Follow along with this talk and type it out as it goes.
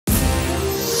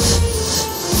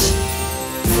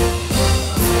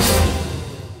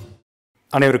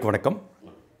அனைவருக்கும் வணக்கம்.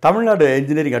 Tamil Nadu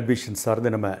engineering admissions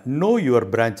சார்ந்து நம்ம நோ யுவர்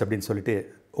பிரான்ச் அப்படின்னு சொல்லிட்டு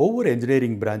ஒவ்வொரு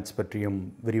இன்ஜினியரிங் பிரான்ச் பற்றியும்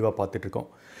விரிவாக பார்த்துட்ருக்கோம்.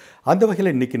 அந்த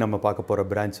வகையில் இன்றைக்கி நம்ம பார்க்க போகிற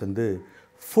பிரான்ச் வந்து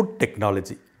ஃபுட்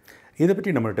டெக்னாலஜி. இதை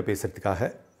பற்றி நம்மள்கிட்ட பேசுகிறதுக்காக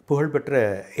புகழ்பெற்ற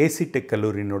ஏசி டெக்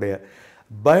கல்லூரியினுடைய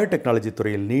பயோடெக்னாலஜி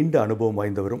துறையில் நீண்ட அனுபவம்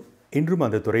வாய்ந்தவரும் இன்றும்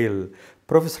அந்த துறையில்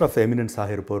ப்ரொஃபஸர் ஆஃப் எமினன்ஸ்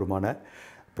ஆக இருப்பவருமான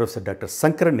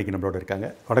Prof.Dr.K.Sankaran இன்றைக்கி நம்மளோட இருக்காங்க.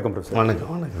 வணக்கம் ப்ரொஃபஸர். வணக்கம்.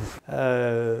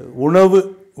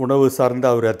 உணவு சார்ந்த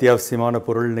ஒரு அத்தியாவசியமான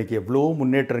பொருள் இன்றைக்கி எவ்வளோ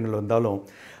முன்னேற்றங்கள் வந்தாலும்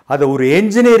அதை ஒரு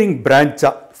என்ஜினியரிங்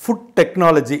பிரான்ச்சாக ஃபுட்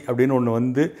டெக்னாலஜி அப்படின்னு ஒன்று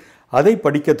வந்து அதை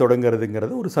படிக்க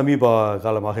தொடங்குறதுங்கிறது ஒரு சமீப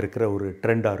காலமாக இருக்கிற ஒரு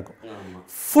ட்ரெண்டாக இருக்கும்.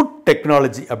 ஃபுட்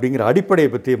டெக்னாலஜி அப்படிங்கிற அடிப்படையை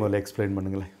பற்றி முதல்ல எக்ஸ்பிளைன்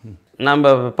பண்ணுங்களேன்.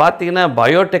 நம்ம பார்த்தீங்கன்னா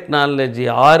பயோடெக்னாலஜி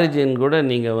ஆரிஜின் கூட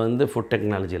நீங்கள் வந்து ஃபுட்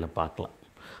டெக்னாலஜியில் பார்க்கலாம்.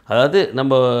 அதாவது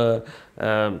நம்ம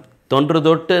தொன்று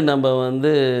தொட்டு நம்ம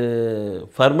வந்து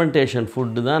ஃபர்மெண்டேஷன்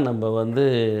ஃபுட்டு தான் நம்ம வந்து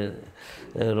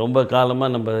ரொம்ப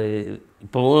காலமாக நம்ம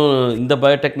இப்போவும் இந்த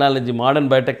பயோடெக்னாலஜி மாடர்ன்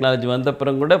பயோடெக்னாலஜி வந்த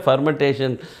அப்புறம் கூட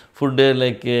ஃபர்மெண்டேஷன் ஃபுட்டு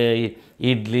லைக்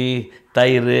இட்லி,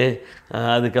 தயிர்,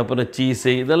 அதுக்கப்புறம்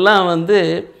சீஸு இதெல்லாம் வந்து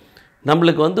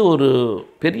நம்மளுக்கு வந்து ஒரு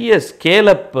பெரிய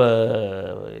ஸ்கேலப்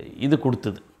இது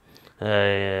கொடுத்தது,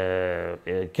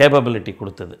 கேப்பபிலிட்டி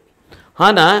கொடுத்தது.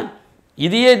 ஆனால்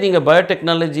இதையே நீங்கள்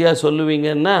பயோடெக்னாலஜியாக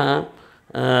சொல்லுவீங்கன்னா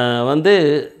வந்து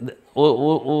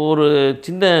ஒரு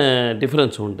சின்ன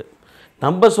டிஃப்ரென்ஸ் உண்டு.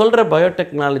 நம்ம சொல்கிற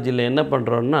பயோடெக்னாலஜியில் என்ன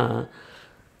பண்ணுறோன்னா,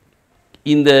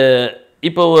 இந்த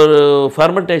இப்போ ஒரு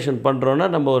ஃபர்மெண்டேஷன் பண்ணுறோன்னா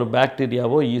நம்ம ஒரு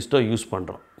பாக்டீரியாவோ ஈஸ்ட்டோ யூஸ்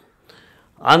பண்ணுறோம்.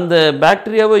 அந்த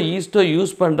பாக்டீரியாவோ ஈஸ்ட்டோ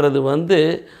யூஸ் பண்ணுறது வந்து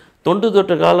தொன்று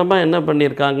தொட்டு காலமாக என்ன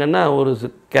பண்ணியிருக்காங்கன்னா ஒரு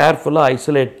கேர்ஃபுல்லாக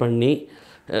ஐசோலேட் பண்ணி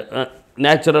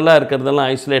நேச்சுரலாக இருக்கிறதெல்லாம்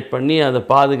ஐசோலேட் பண்ணி அதை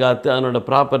பாதுகாத்து அதனோட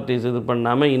ப்ராப்பர்ட்டிஸ் இது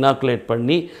பண்ணாமல் இனாக்குலேட்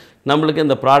பண்ணி நம்மளுக்கு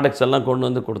இந்த ப்ராடக்ட்ஸ் எல்லாம் கொண்டு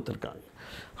வந்து கொடுத்துருக்காங்க.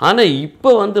 ஆனால் இப்போ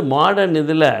வந்து மாடர்ன்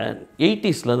இதில்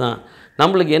 80s தான்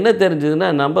நம்மளுக்கு என்ன தெரிஞ்சதுன்னா,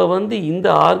 நம்ம வந்து இந்த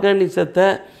ஆர்கானிசத்தை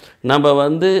நம்ம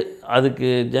வந்து அதுக்கு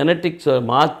ஜெனட்டிக்ஸை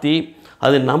மாற்றி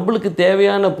அது நம்மளுக்கு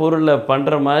தேவையான பொருளை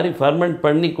பண்ணுற மாதிரி ஃபர்மெண்ட்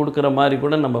பண்ணி கொடுக்குற மாதிரி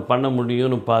கூட நம்ம பண்ண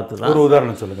முடியும்னு பார்த்து தான். ஒரு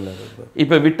உதாரணம் சொல்லுங்கள்.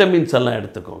 இப்போ விட்டமின்ஸ் எல்லாம்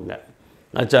எடுத்துக்கோங்க.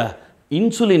 ஆச்சா,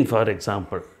 இன்சுலின் ஃபார்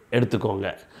எக்ஸாம்பிள் எடுத்துக்கோங்க.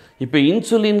 இப்போ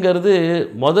இன்சுலின்கிறது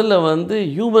முதல்ல வந்து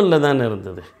ஹியூமனில் தானே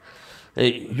இருந்தது.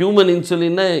 ஹியூமன்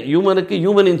இன்சுலின்னா ஹியூமனுக்கு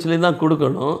ஹியூமன் இன்சுலின் தான்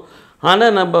கொடுக்கணும்.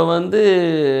 ஆனால் நம்ம வந்து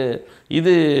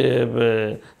இது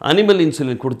அனிமல்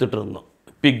இன்சுலின் கொடுத்துட்ருந்தோம்.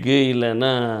 பிக்கு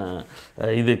இல்லைன்னா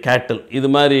இது கேட்டில் இது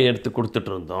மாதிரி எடுத்து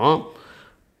கொடுத்துட்ருந்தோம்.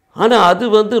 ஆனால் அது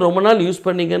வந்து ரொம்ப நாள் யூஸ்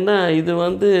பண்ணிங்கன்னா இது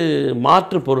வந்து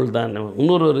மாற்று பொருள் தானே,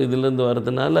 இன்னொரு இதுலேருந்து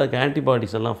வர்றதுனால அதுக்கு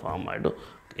ஆன்டிபாடிஸ் எல்லாம் ஃபார்ம் ஆகிடும்,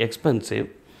 எக்ஸ்பென்சிவ்.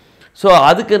 ஸோ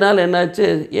அதுக்குனால என்னாச்சு,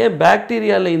 ஏன்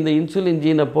பாக்டீரியாவில் இந்த இன்சுலின்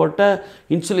ஜீனை போட்டால்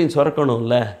இன்சுலின்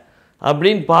சுரக்கணும்ல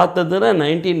அப்படின்னு பார்த்ததுன்னா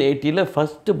 1980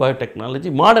 first biotechnology,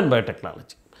 modern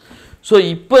biotechnology. So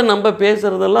இப்போ நம்ம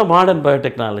பேசுகிறதெல்லாம் மாடர்ன்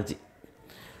பயோடெக்னாலஜி.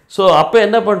 ஸோ அப்போ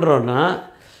என்ன பண்ணுறோன்னா,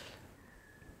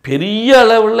 பெரிய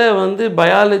அளவில் வந்து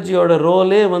பயாலஜியோட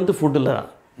ரோலே வந்து ஃபுட்டில் தான்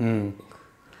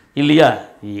இல்லையா.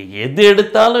 எது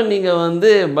எடுத்தாலும் நீங்கள் வந்து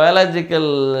பயாலஜிக்கல்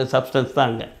சப்ஸ்டன்ஸ்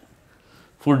தாங்க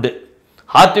ஃபுட்டு.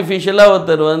 ஆர்டிஃபிஷியலாக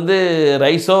ஒருத்தர் வந்து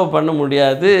ரைஸோ பண்ண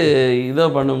முடியாது, இதோ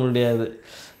பண்ண முடியாது,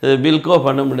 மில்கோ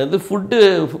பண்ண முடியாது. ஃபுட்டு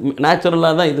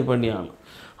நேச்சுரலாக தான் இது பண்ணி ஆகணும்.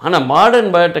 ஆனால்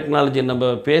மாடர்ன் பயோடெக்னாலஜி நம்ம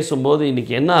பேசும்போது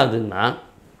இன்றைக்கி என்ன ஆகுதுன்னா,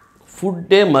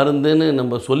 ஃபுட்டே மருந்துன்னு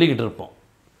நம்ம சொல்லிக்கிட்டு இருப்போம்,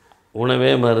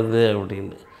 உணவே மருந்து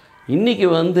அப்படின்னு. இன்றைக்கி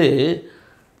வந்து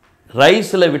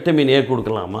ரைஸில் விட்டமின் ஏ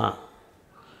கொடுக்கலாமா,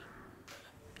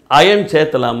 அயன்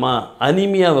சேர்த்தலாமா,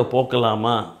 அனிமியாவை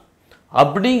போக்கலாமா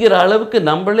அப்படிங்கிற அளவுக்கு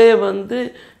நம்மளே வந்து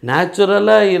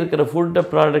நேச்சுரலாக இருக்கிற ஃபுட்டை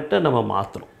ப்ராடக்டை நம்ம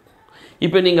மாற்றுறோம்.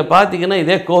 இப்போ நீங்கள் பார்த்தீங்கன்னா,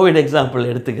 இதே கோவிட் எக்ஸாம்பிள்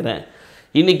எடுத்துக்கிறேன்.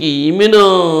 இன்றைக்கி இம்யூனோஜெனிக்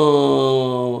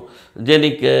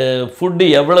ஃபுட்டு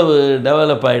எவ்வளவு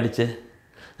டெவலப் ஆகிடுச்சு.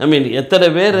 ஐ மீன் எத்தனை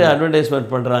பேர்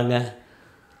அட்வர்டைஸ்மெண்ட் பண்ணுறாங்க.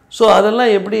 ஸோ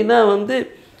அதெல்லாம் எப்படின்னா வந்து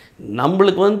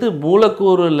நம்மளுக்கு வந்து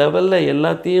மூலக்கூறு லெவலில்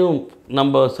எல்லாத்தையும்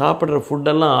நம்ம சாப்பிட்ற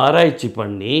ஃபுட்டெல்லாம் ஆராய்ச்சி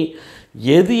பண்ணி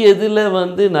எதில்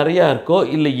வந்து நிறையா இருக்கோ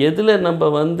இல்லை எதில் நம்ம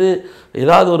வந்து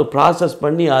ஏதாவது ஒரு ப்ராசஸ்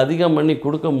பண்ணி அதிகம் பண்ணி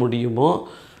கொடுக்க முடியுமோ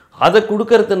அதை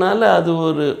கொடுக்கறதுனால அது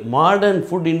ஒரு மாடர்ன்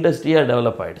ஃபுட் இண்டஸ்ட்ரியாக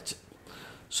டெவலப் ஆகிடுச்சு.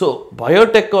 ஸோ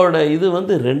பயோடெக்கோட இது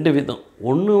வந்து ரெண்டு விதம்.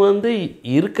 ஒன்று வந்து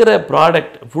இருக்கிற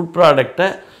ப்ராடக்ட் ஃபுட் ப்ராடக்டை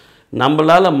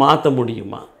நம்மளால் மாற்ற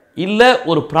முடியுமா, இல்லை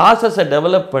ஒரு ப்ராசஸை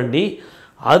டெவலப் பண்ணி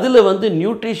அதில் வந்து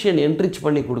நியூட்ரிஷன் என்ரிச்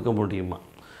பண்ணி கொடுக்க முடியுமா.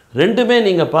 ரெண்டுமே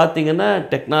நீங்கள் பார்த்தீங்கன்னா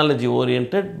technology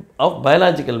orient of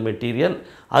biological material,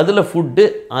 அதில் ஃபுட்டு.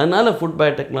 அதனால் ஃபுட்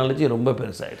பயோடெக்னாலஜி ரொம்ப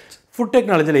பெருசாகிடுச்சு. ஃபுட்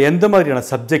டெக்னாலஜியில் எந்த மாதிரியான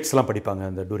சப்ஜெக்ட்ஸ்லாம் படிப்பாங்க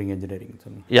அந்த டூரிங் இன்ஜினியரிங்?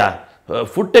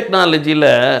 ஃபுட் டெக்னாலஜியில்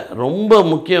ரொம்ப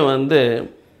முக்கியம் வந்து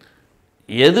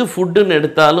எது ஃபுட்டுன்னு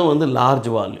எடுத்தாலும் வந்து லார்ஜ்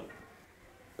வால்யூம்.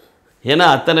 ஏன்னா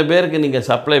அத்தனை பேருக்கு நீங்கள்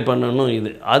சப்ளை பண்ணணும்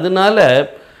இது. அதனால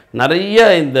நிறைய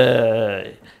இந்த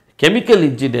கெமிக்கல்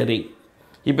இன்ஜினியரிங்,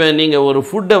 இப்போ நீங்கள் ஒரு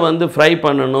ஃபுட்டை வந்து ஃப்ரை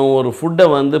பண்ணணும், ஒரு ஃபுட்டை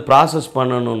வந்து ப்ராசஸ்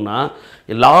பண்ணணுன்னா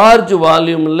லார்ஜ்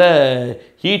வால்யூமில்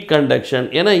ஹீட் கண்டக்ஷன்,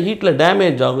 ஏன்னா ஹீட்டில்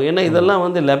டேமேஜ் ஆகும், ஏன்னா இதெல்லாம்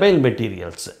வந்து லெபைல்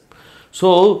materials. So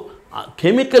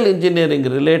chemical engineering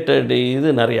related இது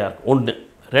நிறையா இருக்கும். ஒன்று.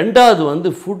 ரெண்டாவது வந்து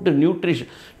ஃபுட்டு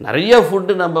நியூட்ரிஷன். நிறைய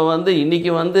ஃபுட்டு நம்ம வந்து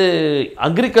இன்றைக்கி வந்து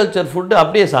அக்ரிகல்ச்சர் ஃபுட்டு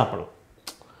அப்படியே சாப்பிடலாம்.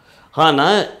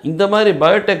 ஆனால் இந்த மாதிரி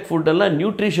பயோடெக் ஃபுட்டெல்லாம்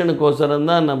நியூட்ரிஷனுக்கோசரம்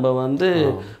தான் நம்ம வந்து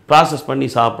ப்ராசஸ் பண்ணி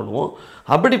சாப்பிடுவோம்.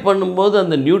 அப்படி பண்ணும்போது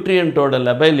அந்த நியூட்ரியண்ட்டோட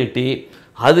லெபைலிட்டி,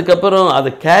 அதுக்கப்புறம்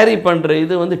அதை கேரி பண்ணுற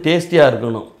இது வந்து டேஸ்டியாக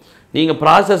இருக்கணும். நீங்கள்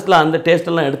ப்ராசஸில் அந்த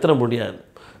டேஸ்ட்டெல்லாம் எடுத்துட முடியாது.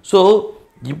 ஸோ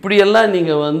இப்படியெல்லாம்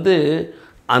நீங்கள் வந்து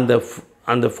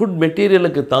அந்த ஃபுட்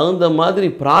மெட்டீரியலுக்கு தகுந்த மாதிரி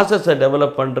ப்ராசஸை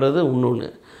டெவலப் பண்ணுறது இன்னொன்று.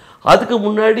 அதுக்கு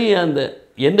முன்னாடி அந்த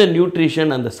என்ன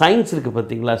நியூட்ரிஷன், அந்த சயின்ஸ் இருக்குது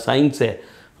பார்த்தீங்களா, சயின்ஸே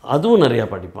அதுவும் நிறையா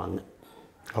படிப்பாங்க.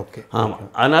 ஓகே, ஆமாம்.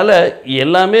 அதனால்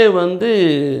எல்லாமே வந்து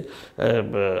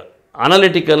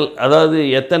அனலிட்டிக்கல், அதாவது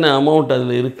எத்தனை அமௌண்ட்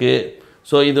அதில் இருக்குது.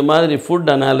 ஸோ இது மாதிரி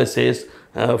ஃபுட் அனாலிசிஸ்,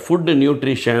 ஃபுட்டு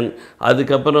நியூட்ரிஷன்,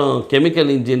 அதுக்கப்புறம்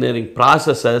கெமிக்கல் இன்ஜினியரிங்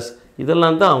ப்ராசஸஸ்,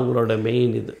 இதெல்லாம் தான் அவங்களோட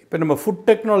மெயின் இது. இப்போ நம்ம ஃபுட்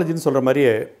டெக்னாலஜின்னு சொல்கிற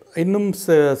மாதிரியே இன்னும்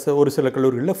ஒரு சில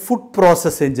கல்லூரிகளில் ஃபுட்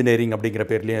ப்ராசஸ் இன்ஜினியரிங் அப்படிங்கிற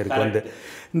பேர்லேயும் இருக்குது. வந்து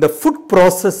இந்த ஃபுட்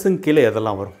ப்ராசஸும் கீழே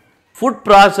எதெல்லாம் வரும்? ஃபுட்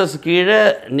ப்ராசஸ் கீழே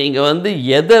நீங்கள் வந்து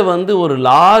எதை வந்து ஒரு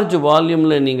லார்ஜ்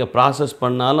வால்யூமில் நீங்கள் ப்ராசஸ்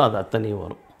பண்ணாலும் அது அத்தனையும்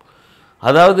வரும்.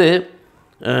 அதாவது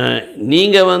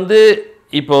நீங்கள் வந்து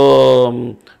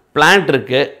இப்போது பிளான்ட்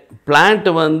இருக்குது,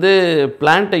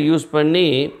 பிளான்ட்டை யூஸ் பண்ணி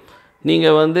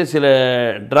நீங்கள் வந்து சில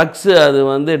ட்ரக்ஸு அது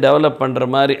வந்து டெவலப் பண்ணுற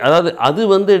மாதிரி, அதாவது அது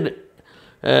வந்து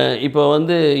இப்போ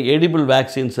வந்து எடிபிள்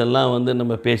வேக்சின்ஸ் எல்லாம் வந்து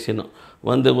நம்ம பேசினோம்,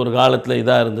 வந்து ஒரு காலத்தில்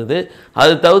இதாக இருந்தது.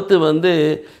 அது தவிர்த்து வந்து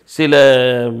சில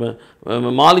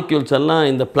மாலிக்யூல்ஸ் எல்லாம்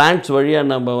இந்த பிளான்ட்ஸ் வழியாக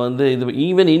நம்ம வந்து இது,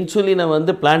 ஈவன் இன்சுலினை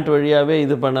வந்து பிளான்ட் வழியாகவே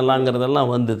இது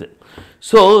பண்ணலாங்கிறதெல்லாம் வந்தது.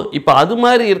 ஸோ இப்போ அது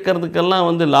மாதிரி இருக்கிறதுக்கெல்லாம்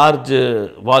வந்து லார்ஜ்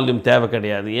வால்யூம் தேவை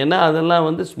கிடையாது. ஏன்னா அதெல்லாம்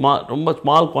வந்து ரொம்ப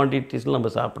ஸ்மால் குவான்டிட்டிஸில்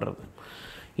நம்ம சாப்பிட்றது.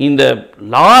 இந்த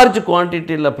லார்ஜ்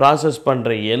குவான்டிட்டியில் ப்ராசஸ்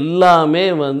பண்ணுற எல்லாமே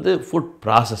வந்து ஃபுட்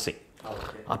ப்ராசஸிங்.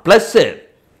 ப்ளஸ்ஸு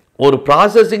ஒரு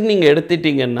ப்ராசஸிங் நீங்கள்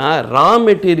எடுத்துட்டிங்கன்னா ரா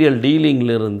மெட்டீரியல்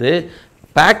டீலிங்கிலிருந்து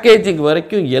பேக்கேஜிங்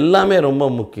வரைக்கும் எல்லாமே ரொம்ப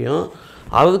முக்கியம்.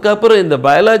 அதுக்கப்புறம் இந்த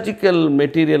பயாலஜிக்கல்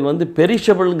மெட்டீரியல் வந்து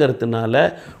பெரிஷபிள்ங்கிறதுனால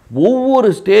ஒவ்வொரு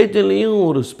ஸ்டேஜ்லேயும்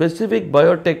ஒரு ஸ்பெசிஃபிக்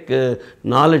பயோடெக்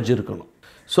நாலேஜ் இருக்கணும்.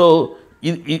 ஸோ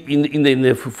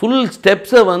இந்த ஃபுல்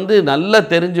ஸ்டெப்ஸை வந்து நல்லா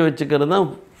தெரிஞ்சு வச்சுக்கிறது தான்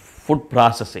ஃபுட்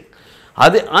ப்ராசஸிங்.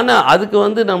 ஆனால் அதுக்கு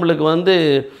வந்து நம்மளுக்கு வந்து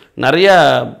நிறையா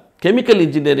கெமிக்கல்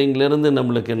இன்ஜினியரிங்லேருந்து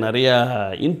நம்மளுக்கு நிறையா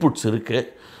இன்புட்ஸ் இருக்குது.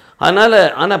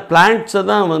 ஆனால் பிளான்ட்ஸை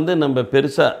தான் வந்து நம்ம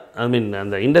பெருசாக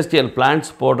அந்த இண்டஸ்ட்ரியல்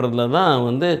பிளான்ட்ஸ் போடுறதுல தான்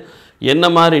வந்து என்ன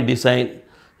மாதிரி டிசைன்,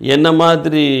 என்ன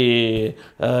மாதிரி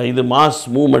இது மாஸ்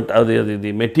மூமெண்ட், அது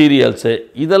இது மெட்டீரியல்ஸு,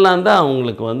 இதெல்லாம் தான்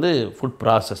அவங்களுக்கு வந்து ஃபுட்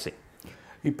ப்ராசஸிங்.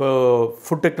 இப்போ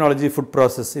ஃபுட் டெக்னாலஜி, ஃபுட்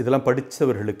ப்ராசஸ் இதெல்லாம்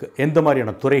படித்தவர்களுக்கு எந்த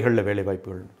மாதிரியான துறைகளில் வேலை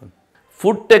வாய்ப்புகள்?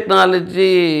 ஃபுட்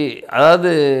டெக்னாலஜி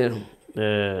அதாவது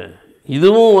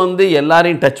இதுவும் வந்து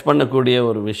எல்லாரையும் டச் பண்ணக்கூடிய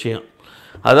ஒரு விஷயம்.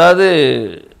 அதாவது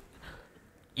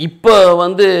இப்போ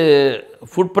வந்து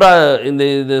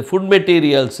இந்த ஃபுட்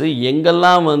மெட்டீரியல்ஸு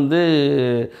எங்கெல்லாம் வந்து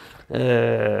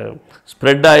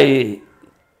ஸ்ப்ரெட் ஆகி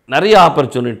நிறைய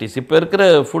ஆப்பர்ச்சுனிட்டிஸ், இப்போ இருக்கிற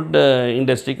ஃபுட்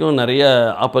இண்டஸ்ட்ரிக்கும் நிறைய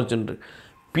ஆப்பர்ச்சுனிட்டி,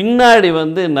 பின்னாடி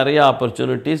வந்து நிறைய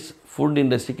ஆப்பர்ச்சுனிட்டிஸ் ஃபுட்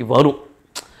இண்டஸ்ட்ரிக்கு வரும்.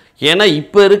 ஏன்னா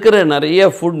இப்போ இருக்கிற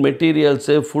நிறைய ஃபுட்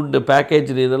மெட்டீரியல்ஸு, ஃபுட்டு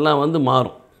பேக்கேஜ் இதெல்லாம் வந்து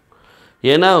மாறும்.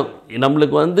 ஏன்னா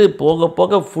நம்மளுக்கு வந்து போக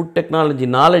போக ஃபுட் டெக்னாலஜி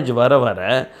நாலேஜ் வர வர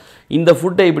இந்த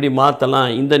ஃபுட்டை இப்படி மாற்றலாம்,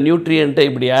 இந்த நியூட்ரியண்ட்டை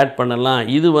இப்படி ஆட் பண்ணலாம்,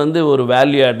 இது வந்து ஒரு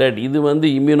வேல்யூ ஆடட், இது வந்து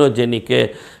இம்யூனோஜெனிக்கு,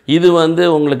 இது வந்து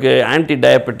உங்களுக்கு ஆன்டி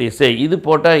டயபெட்டிஸு, இது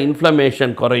போட்டால்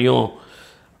இன்ஃப்ளமேஷன் குறையும்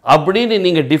அப்படின்னு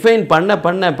நீங்கள் டிஃபைன் பண்ண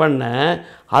பண்ண பண்ண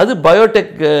அது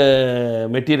பயோடெக்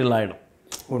மெட்டீரியல் ஆகிடும்.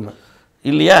 உண்மை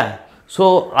இல்லையா? ஸோ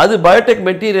அது பயோடெக்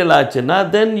மெட்டீரியல் ஆச்சுன்னா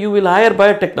then you will higher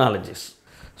biotechnologies.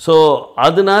 So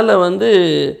அதனால் வந்து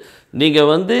நீங்கள்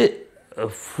வந்து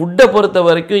ஃபுட்டை பொறுத்த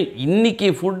வரைக்கும் இன்றைக்கி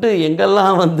ஃபுட்டு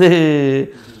எங்கெல்லாம் வந்து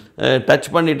டச்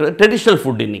பண்ணிட்டு ட்ரெடிஷ்னல்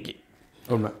ஃபுட் இன்றைக்கி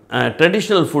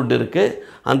ட்ரெடிஷ்னல் ஃபுட் இருக்குது.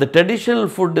 அந்த ட்ரெடிஷ்னல்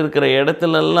ஃபுட் இருக்கிற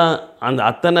இடத்துலலாம் அந்த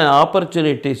அத்தனை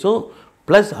ஆப்பர்ச்சுனிட்டிஸும்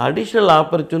plus additional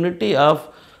opportunity of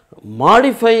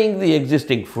modifying the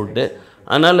existing food.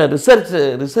 அதனால்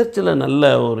ரிசர்ச்சில்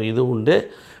நல்ல ஒரு இது உண்டு.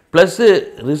 ப்ளஸ்ஸு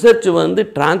ரிசர்ச் வந்து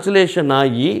டிரான்ஸ்லேஷன்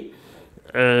ஆகி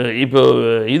இப்போ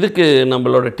இதுக்கு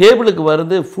நம்மளோட டேபிளுக்கு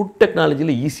வருது ஃபுட்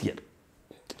டெக்னாலஜியில் easier.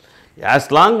 As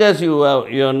long as you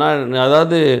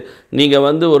அதாவது நீங்கள்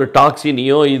வந்து ஒரு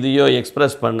டாக்ஸினையோ இதையோ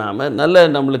எக்ஸ்ப்ரெஸ் பண்ணாமல் நல்ல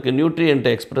நம்மளுக்கு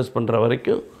நியூட்ரியண்ட்டை எக்ஸ்ப்ரெஸ் பண்ணுற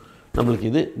வரைக்கும் நம்மளுக்கு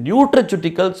இது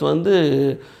நியூட்ரசூட்டிக்கல்ஸ் வந்து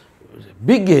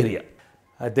big area.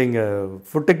 I think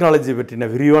food technology பற்றின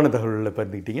விரிவான தகவல்களை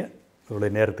பகிர்ந்துக்கிட்டீங்க.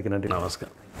 உங்களுடைய நேரத்துக்கு நன்றி.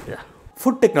 நமஸ்காரம்.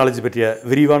 ஃபுட் டெக்னாலஜி பற்றிய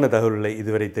விரிவான தகவல்களை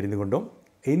இதுவரை தெரிந்து கொண்டோம்.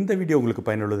 இந்த வீடியோ உங்களுக்கு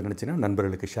பயனுள்ளது நினச்சின்னா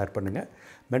நண்பர்களுக்கு ஷேர் பண்ணுங்கள்.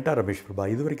 மென்டார் ரமேஷ் பிரபா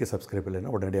இதுவரைக்கும் சப்ஸ்கிரைப்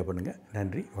இல்லைன்னா உடனடியாக பண்ணுங்கள்.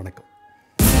 நன்றி, வணக்கம்.